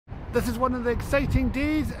This is one of the exciting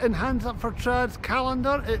days in Hands Up for Trad's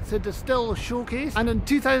calendar. It's a Distil showcase, and in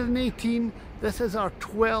 2018 this is our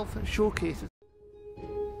 12th showcase.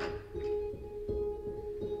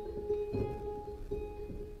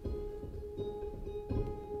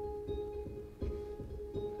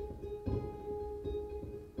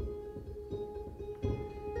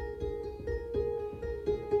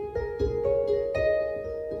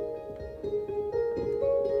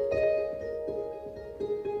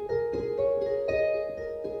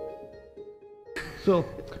 So,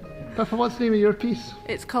 Pippa, what's the name of your piece?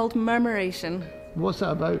 It's called Murmuration. What's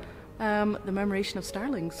that about? The murmuration of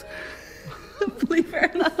starlings. Believe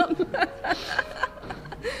it or not.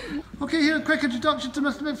 Okay, here a quick introduction to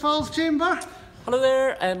Mr. McFall's chamber. Hello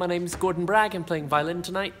there, my name's Gordon Bragg. I'm playing violin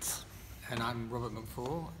tonight. And I'm Robert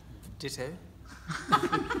McFall, ditto.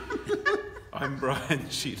 I'm Brian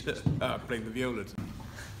Sheeter, playing the viola.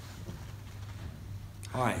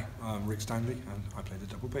 Hi, I'm Rick Stanley and I play the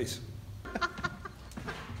double bass.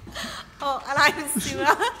 Oh, and I'm Sue,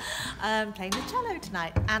 playing the cello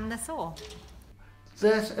tonight and the saw.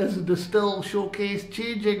 This is the Distil showcase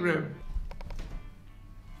changing room.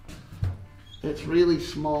 It's really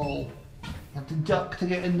small. You have to duck to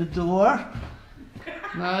get in the door.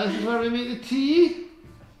 Now this is where we make the tea.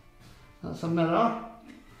 That's a mirror.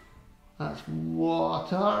 That's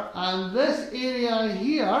water. And this area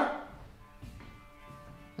here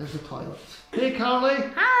is the toilet. Hey Carly.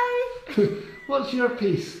 Hi! What's your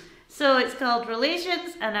piece? So it's called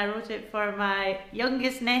Relations, and I wrote it for my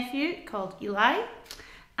youngest nephew called Eli.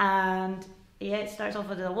 And yeah, it starts off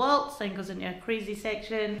with a waltz, then goes into a crazy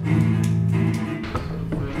section.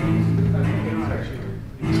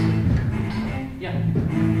 Yeah.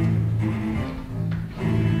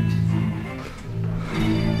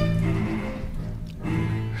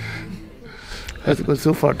 How's it going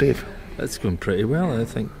so far, Dave? It's going pretty well. I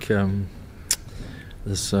think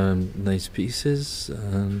there's nice pieces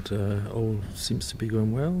and all seems to be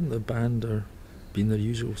going well. The band are being their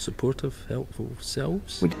usual supportive, helpful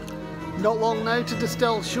selves. Not long now to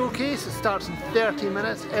Distil showcase. It starts in 30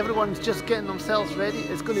 minutes. Everyone's just getting themselves ready.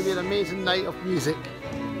 It's going to be an amazing night of music.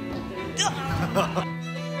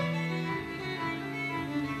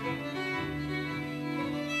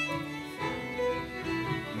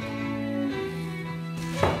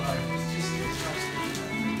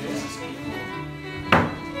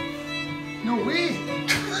 No way!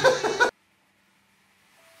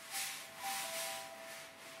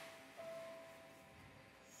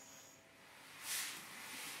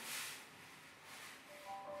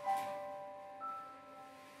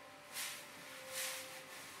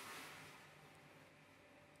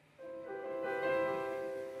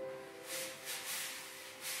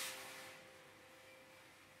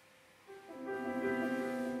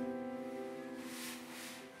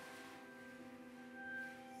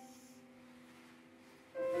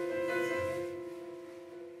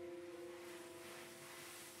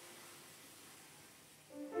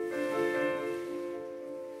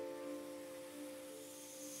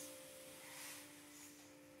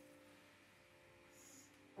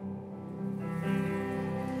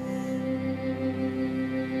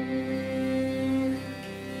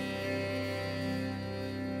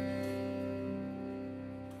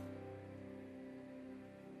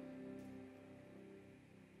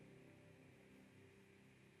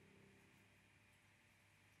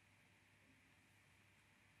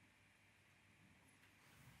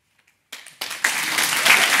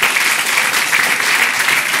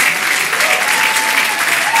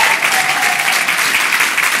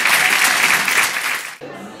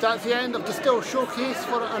 That's the end of Distil Showcase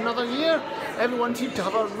for another year. Everyone seemed to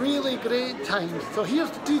have a really great time. So here's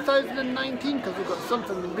to 2019 because we've got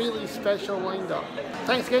something really special lined up.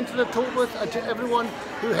 Thanks again to the Toll Booth and to everyone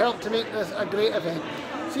who helped to make this a great event.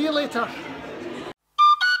 See you later.